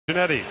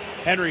Genetti.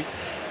 Henry,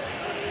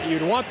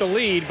 you'd want the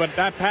lead, but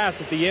that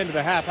pass at the end of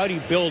the half, how do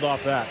you build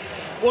off that?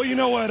 Well, you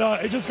know what?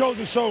 It just goes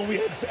to show when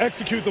we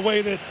execute the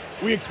way that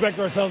we expect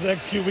ourselves to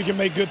execute, we can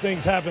make good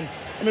things happen.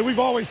 I mean, we've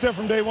always said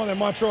from day one that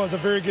Montreal has a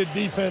very good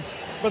defense.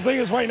 But the thing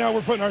is, right now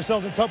we're putting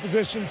ourselves in tough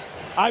positions.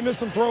 I missed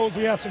some throws.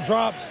 We had some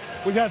drops.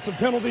 We've had some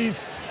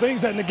penalties,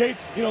 things that negate,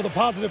 the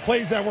positive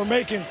plays that we're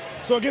making.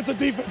 So against a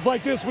defense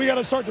like this, we got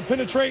to start to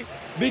penetrate,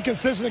 be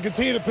consistent, and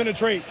continue to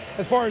penetrate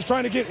as far as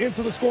trying to get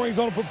into the scoring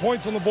zone and put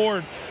points on the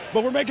board.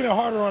 But we're making it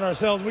harder on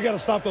ourselves. We got to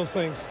stop those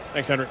things.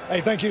 Thanks, Henry. Hey,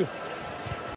 thank you.